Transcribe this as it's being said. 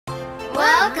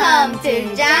Welcome to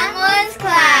Jungwon's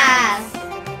class!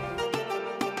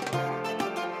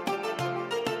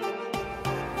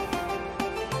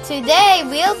 Today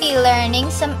we'll be learning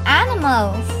some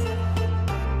animals.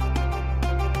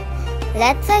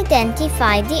 Let's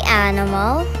identify the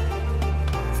animal,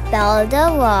 spell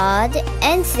the word,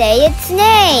 and say its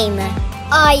name.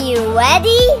 Are you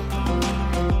ready?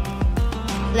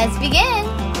 Let's begin!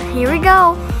 Here we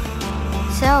go.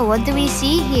 So, what do we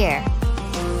see here?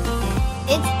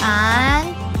 It's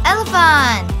an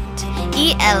elephant.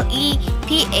 E-L-E-P-H-A-N-T.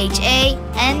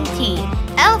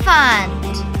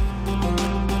 Elephant.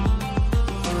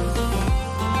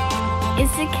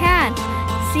 It's a cat.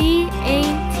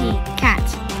 C-A-T. Cat.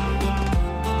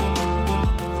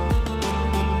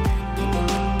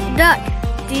 Duck.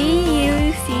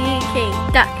 D-U-C-K.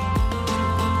 Duck.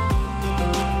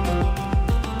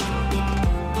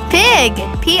 Pig.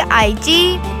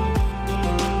 P-I-G.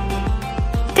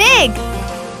 Pig.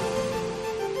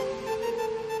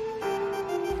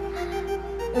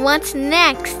 What's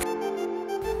next?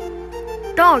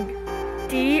 Dog.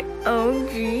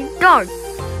 D-O-G. Dog.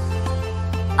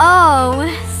 Oh,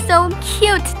 so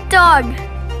cute, dog.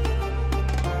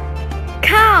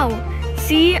 Cow.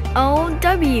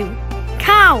 C-O-W.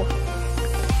 Cow.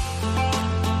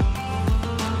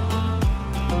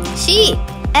 Sheep.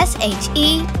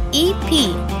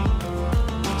 S-H-E-E-P.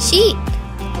 Sheep.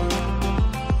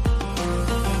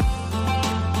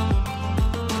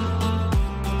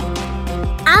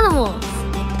 Animals.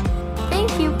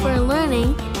 Thank you for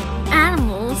learning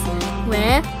animals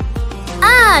with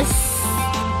us.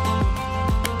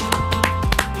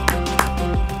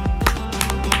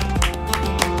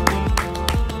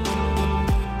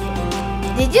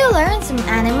 Did you learn some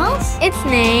animals? Its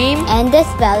name And the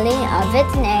spelling of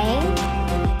its name.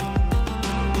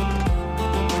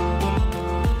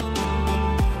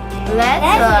 Let's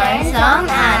learn some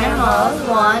animals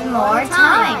one more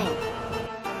time.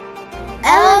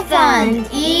 Elephant.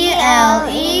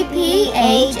 E-L-E-P-H-A-N-T.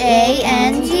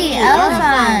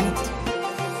 Elephant.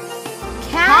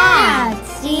 Cat.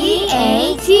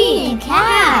 C-A-T.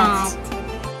 Cat.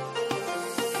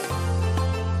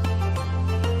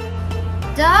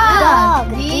 Dog.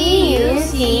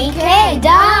 D-U-C-K.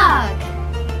 Dog.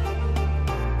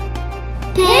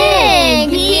 Pig.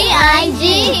 P-I-G.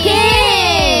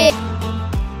 Pig.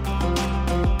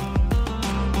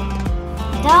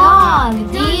 Dog.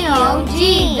 D-O-G.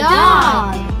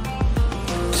 Dog.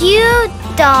 Cute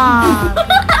dog.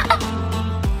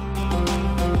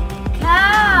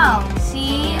 Cow.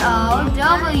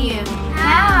 C-O-W.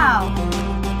 Cow.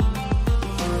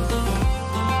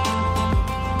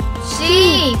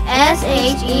 Sheep.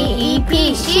 S-H-E-E-P.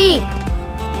 Sheep.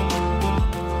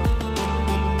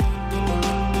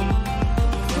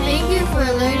 Thank you for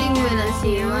learning with us.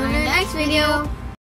 See you on our next video.